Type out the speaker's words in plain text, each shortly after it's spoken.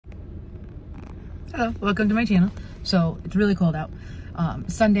Hello, welcome to my channel. So it's really cold out.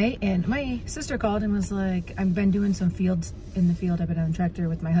 Sunday, and my sister called and was like, I've been doing some fields in the field. I've been on a tractor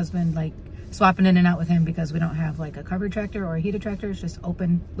with my husband, like swapping in and out with him because we don't have like a covered tractor or a heated tractor. It's just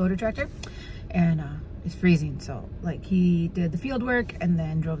open loader tractor, and it's freezing. So like he did the field work and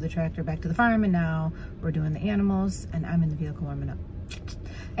then drove the tractor back to the farm, and now we're doing the animals and I'm in the vehicle warming up.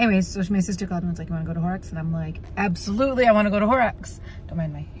 Anyways, so my sister called and was like, you want to go to Horrocks? And I'm like, absolutely, I want to go to Horrocks. Don't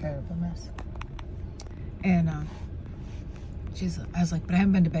mind my horrible mess. And I was like, but I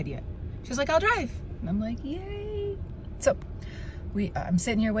haven't been to bed yet. She's like, I'll drive. And I'm like, yay. So I'm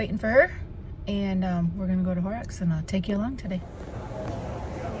sitting here waiting for her, and we're gonna go to Horrocks, and I'll take you along today.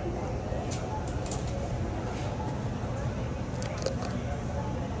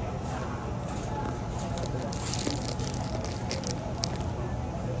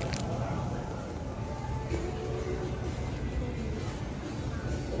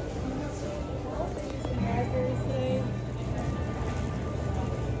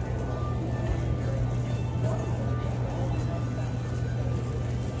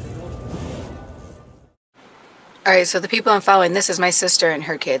 Alright, so the people I'm following, this is my sister and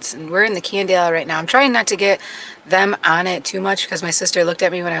her kids, and we're in the candy aisle right now. I'm trying not to get them on it too much because my sister looked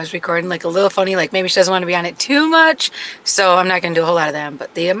at me when I was recording like a little funny, like maybe she doesn't want to be on it too much, so I'm not going to do a whole lot of them.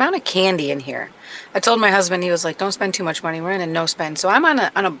 But the amount of candy in here, I told my husband, he was like, don't spend too much money, we're in a no spend. So I'm on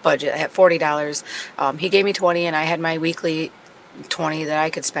a budget. I had $40. He gave me 20 and I had my weekly 20 that I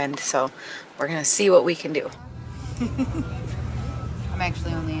could spend, so we're going to see what we can do. I'm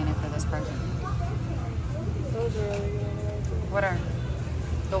actually only in it for this part. Those are really good. What are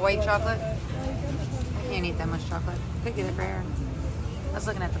the white chocolate? I can't eat that much chocolate. Could get it for Aaron. I was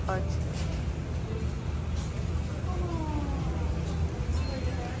looking at the fudge.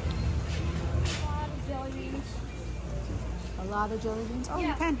 A lot of jelly beans. Oh, yeah,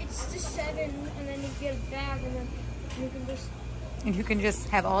 you can. It's just 7, and then you get a bag, and then you can just. And you can just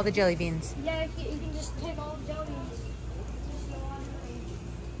have all the jelly beans. Yeah, you can just take all the jelly beans.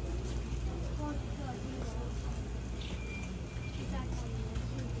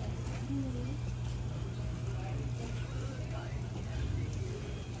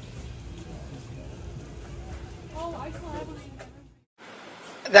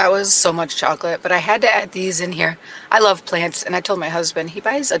 That was so much chocolate, but I had to add these in here. I love plants, and I told my husband, he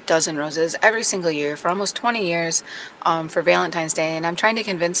buys a dozen roses every single year for almost 20 years for Valentine's Day, and I'm trying to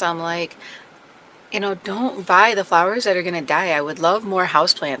convince him, like, you know, don't buy the flowers that are going to die. I would love more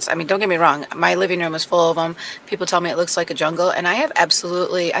houseplants. I mean, don't get me wrong. My living room is full of them. People tell me it looks like a jungle, and I have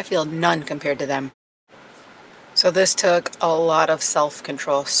absolutely, I feel none compared to them. So this took a lot of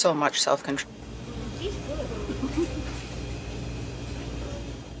self-control, so much self-control.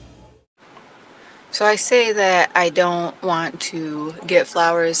 So I say that I don't want to get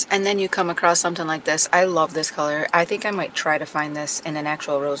flowers, and then you come across something like this. I love this color. I think I might try to find this in an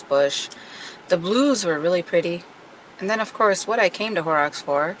actual rose bush. The blues were really pretty. And then, of course, what I came to Horrocks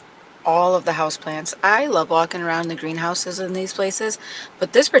for, all of the houseplants. I love walking around the greenhouses in these places,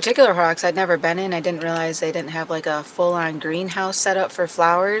 but this particular Horrocks I'd never been in. I didn't realize they didn't have like a full-on greenhouse set up for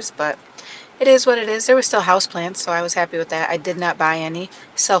flowers, but it is what it is. There were still houseplants, so I was happy with that. I did not buy any.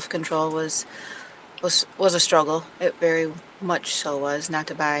 Self-control was a struggle. It very much so was, not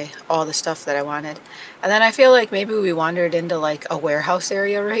to buy all the stuff that I wanted. And then I feel like maybe we wandered into like a warehouse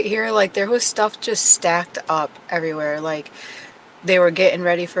area right here. Like there was stuff just stacked up everywhere. Like they were getting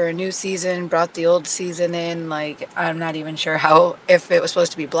ready for a new season, brought the old season in. Like I'm not even sure how, if it was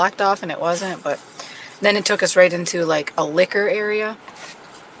supposed to be blocked off and it wasn't, but then it took us right into like a liquor area.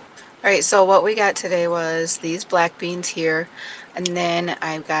 Alright, so what we got today was these black beans here, and then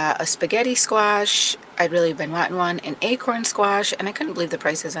I've got a spaghetti squash. I'd really been wanting one, an acorn squash, and I couldn't believe the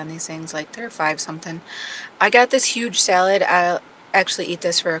prices on these things, like they're $5 something. I got this huge salad. I'll actually eat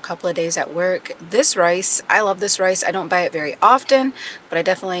this for a couple of days at work. This rice, I love this rice. I don't buy it very often, but I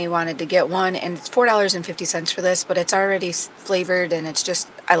definitely wanted to get one, and it's $4.50 for this, but it's already flavored, and it's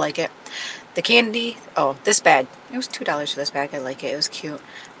just, I like it. The candy, oh, this bag, it was $2 for this bag. I like it. It was cute.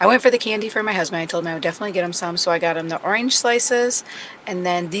 I went for the candy for my husband. I told him I would definitely get him some, so I got him the orange slices, and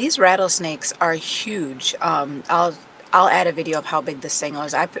then these rattlesnakes are huge. I'll add a video of how big this thing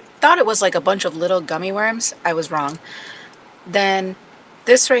was. I thought it was like a bunch of little gummy worms. I was wrong. Then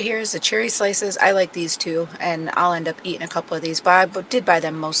this right here is the cherry slices. I like these too, and I'll end up eating a couple of these, but I did buy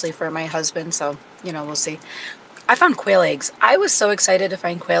them mostly for my husband, so, you know, we'll see. I found quail eggs. I was so excited to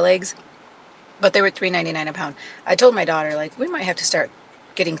find quail eggs, but they were $3.99 a pound. I told my daughter, like, we might have to start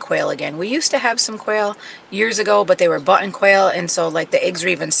getting quail again. We used to have some quail years ago, but they were button quail, and so like the eggs are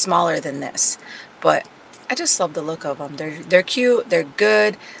even smaller than this. But I just love the look of them. They're cute, they're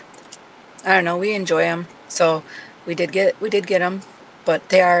good. I don't know, we enjoy them. So we did get them, but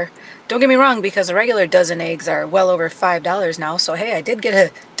they are, don't get me wrong, because a regular dozen eggs are well over $5 now. So hey, I did get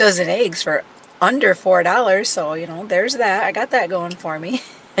a dozen eggs for under $4. So, there's that. I got that going for me.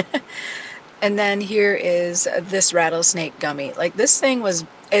 And then here is this rattlesnake gummy. Like, this thing was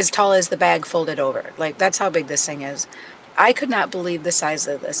as tall as the bag folded over. Like, that's how big this thing is. I could not believe the size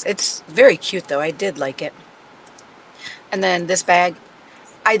of this. It's very cute though. I did like it. And then this bag,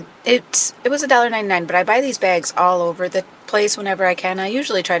 it was $1.99, but I buy these bags all over the place whenever I can. I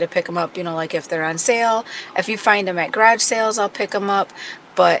usually try to pick them up, like if they're on sale. If you find them at garage sales, I'll pick them up.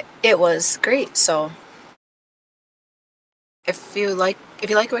 But it was great. So if you like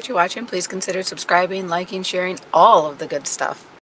what you're watching, please consider subscribing, liking, sharing, all of the good stuff.